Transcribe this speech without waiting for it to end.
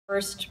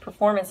First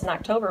performance in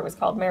October was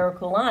called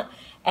Miraculant,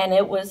 and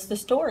it was the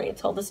story. It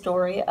told the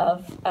story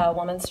of a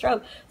woman's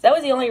stroke. So that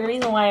was the only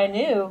reason why I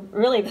knew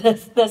really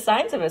the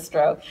signs of a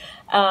stroke.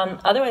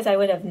 Otherwise, I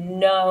would have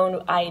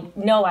no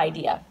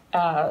idea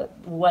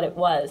what it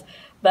was.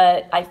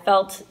 But I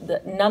felt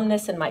the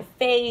numbness in my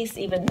face,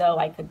 even though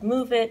I could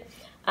move it.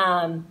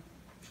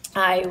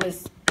 I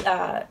was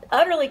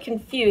utterly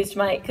confused,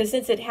 because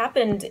since it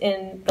happened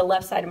in the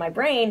left side of my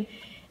brain,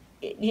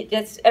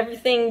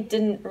 everything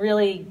didn't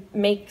really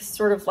make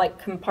sort of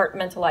like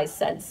compartmentalized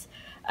sense.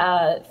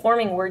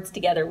 Forming words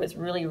together was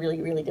really,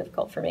 really, really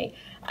difficult for me.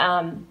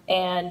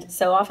 And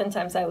so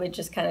oftentimes I would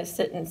just kind of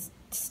sit and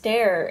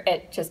stare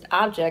at just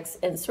objects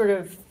and sort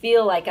of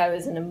feel like I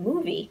was in a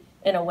movie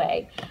in a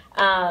way.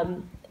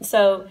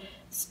 So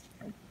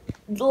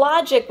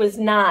logic was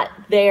not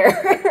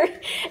there.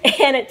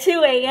 And at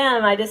 2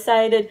 a.m. I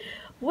decided,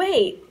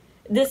 wait,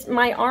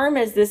 my arm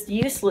is this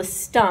useless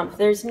stump.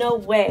 There's no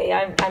way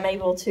I'm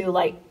able to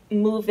like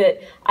move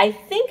it. I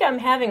think I'm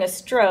having a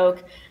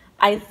stroke.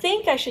 I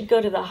think I should go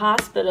to the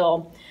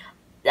hospital.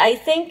 I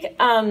think,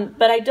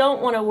 but I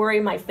don't want to worry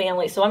my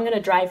family, so I'm going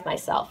to drive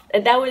myself.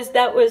 And that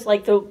was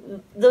like the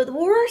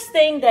worst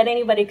thing that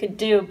anybody could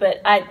do.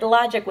 But the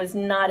logic was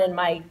not in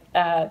my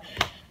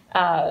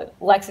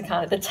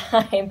lexicon at the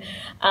time.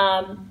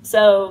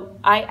 So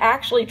I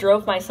actually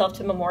drove myself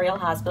to Memorial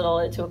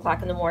Hospital at 2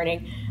 o'clock in the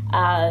morning.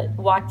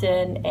 Walked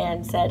in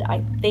and said,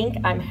 I think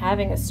I'm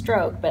having a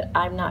stroke, but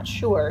I'm not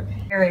sure.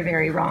 Very,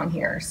 very wrong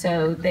here.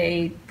 So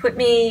they put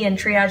me in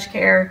triage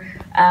care,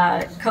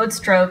 code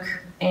stroke,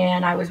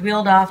 and I was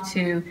wheeled off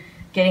to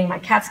getting my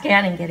CAT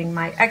scan and getting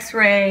my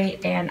x-ray,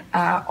 and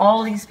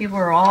all these people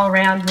were all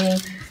around me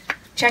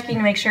checking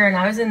to make sure, and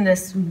I was in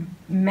this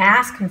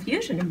mass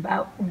confusion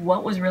about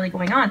what was really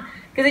going on,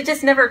 because it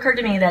just never occurred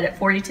to me that at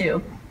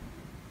 42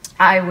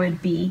 I would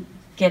be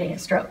getting a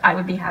stroke. I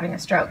would be having a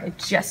stroke. It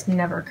just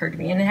never occurred to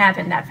me, and it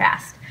happened that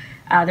fast.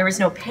 There was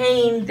no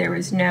pain. There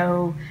was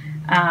no,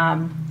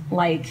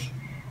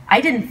 I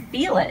didn't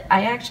feel it.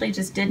 I actually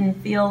just didn't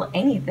feel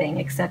anything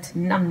except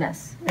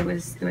numbness. It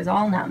was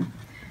all numb.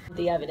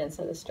 The evidence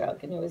of the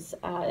stroke, and it was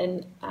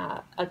an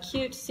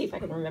acute, see if I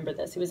can remember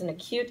this, it was an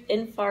acute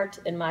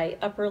infarct in my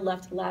upper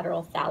left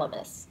lateral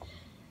thalamus.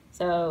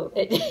 So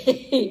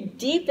it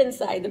deep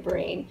inside the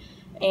brain,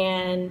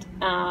 and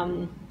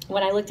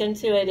when I looked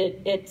into it,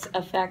 it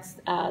affects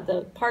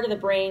the part of the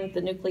brain,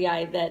 the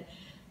nuclei that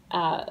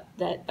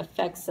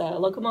affects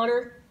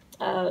locomotor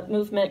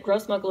movement,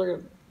 gross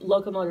motor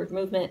locomotor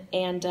movement,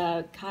 and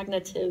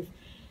cognitive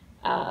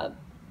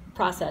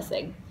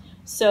processing.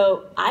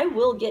 So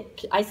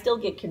I still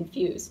get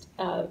confused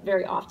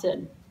very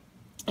often,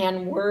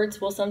 and words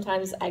will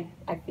sometimes I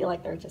feel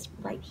like they're just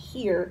right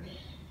here,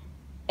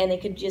 and they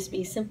could just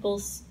be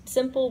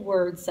simple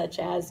words such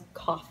as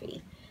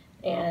coffee.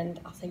 And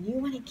I'll say, you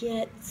want to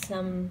get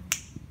some,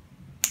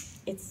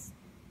 it's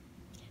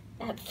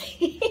that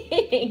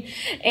thing.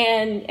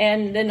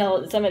 and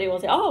then somebody will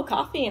say, oh,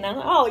 coffee. And I'm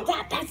like,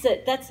 oh, that's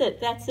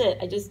it.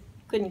 I just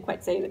couldn't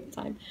quite say it at the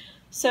time.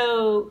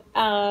 So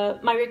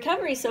my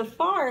recovery so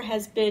far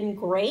has been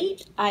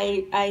great.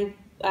 I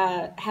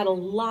had a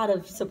lot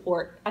of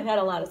support. I've had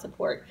a lot of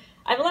support.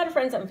 I have a lot of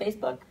friends on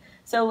Facebook.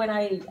 So when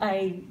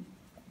I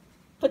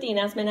put the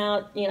announcement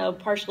out,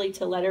 partially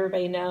to let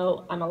everybody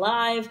know I'm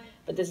alive,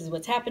 but this is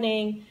what's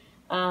happening.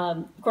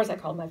 Of course, I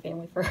called my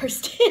family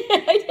first.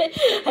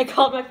 I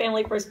called my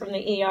family first from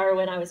the ER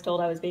when I was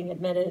told I was being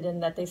admitted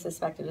and that they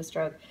suspected a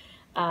stroke.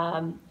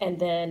 And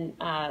then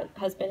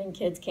husband and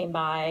kids came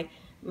by.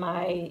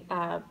 My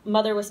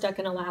mother was stuck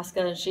in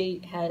Alaska, and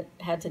she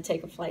had to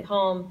take a flight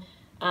home.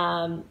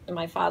 And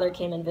my father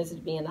came and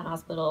visited me in the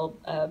hospital,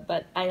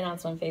 but I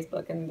announced on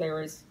Facebook, and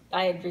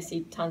I had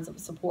received tons of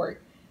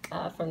support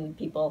from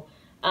people,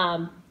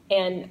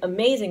 and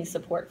amazing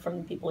support from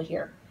the people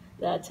here.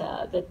 That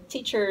the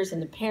teachers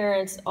and the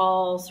parents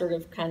all sort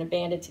of kind of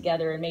banded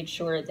together and made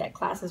sure that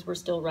classes were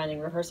still running,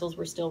 rehearsals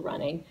were still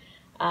running.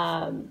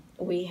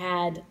 We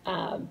had,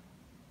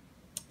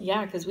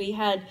 because we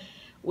had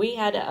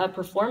a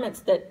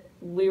performance that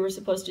we were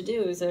supposed to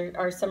do. It was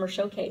our summer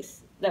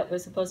showcase that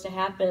was supposed to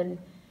happen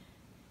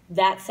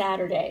that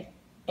Saturday.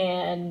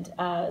 And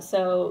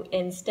so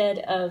instead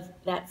of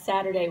that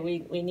Saturday,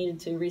 we needed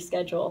to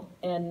reschedule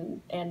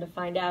and to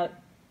find out,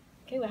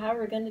 okay, well, how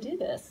are we going to do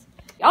this?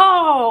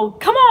 Oh,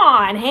 come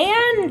on,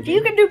 Han,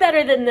 you can do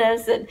better than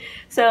this. And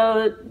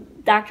so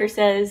doctor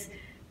says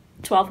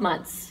 12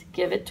 months,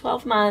 give it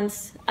 12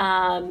 months.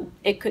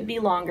 It could be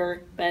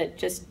longer, but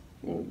just,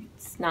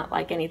 it's not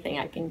like anything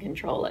I can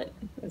control it.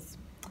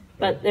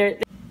 But there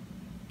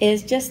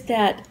is just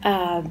that,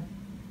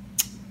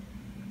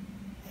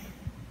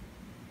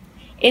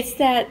 it's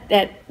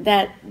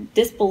that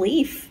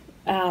disbelief.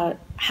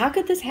 How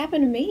could this happen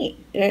to me?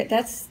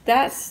 That's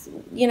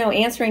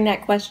answering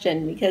that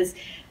question, because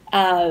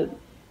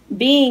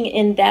being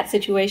in that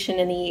situation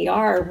in the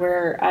ER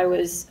where I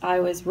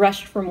was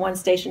rushed from one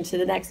station to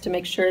the next to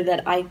make sure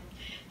that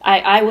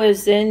I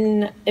was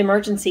in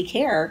emergency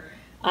care,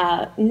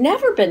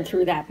 never been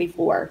through that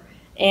before.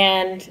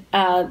 And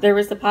there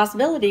was the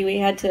possibility we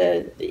had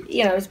to,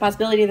 there was a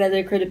possibility that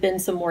there could have been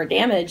some more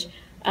damage.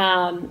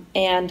 Yeah,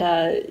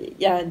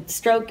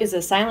 stroke is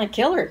a silent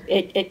killer.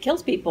 It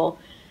kills people.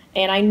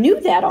 And I knew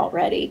that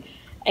already.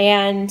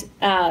 And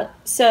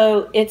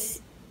so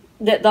it's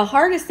the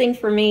hardest thing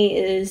for me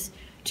is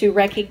to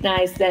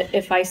recognize that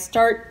if I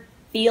start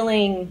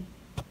feeling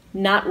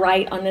not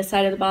right on this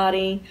side of the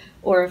body,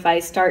 or if I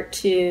start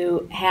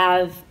to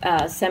have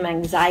some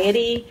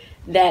anxiety,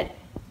 that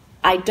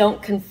I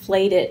don't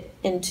conflate it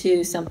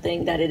into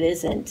something that it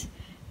isn't.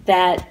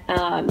 That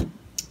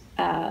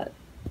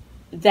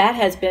that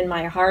has been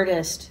my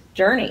hardest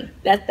journey.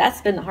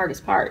 That's been the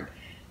hardest part,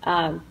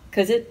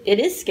 because it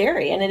is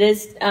scary, and it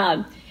is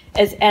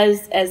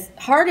as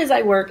hard as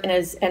I work and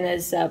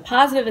as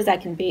positive as I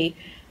can be.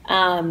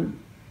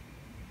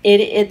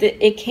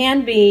 It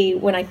can be,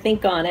 when I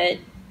think on it,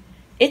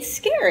 it's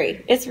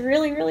scary. It's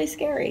really, really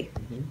scary.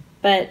 Mm-hmm.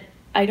 But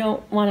I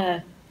don't want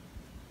to.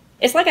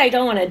 It's like I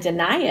don't want to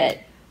deny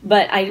it,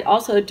 but I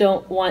also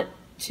don't want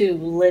to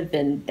live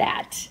in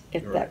that,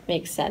 if that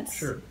makes sense.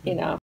 Sure.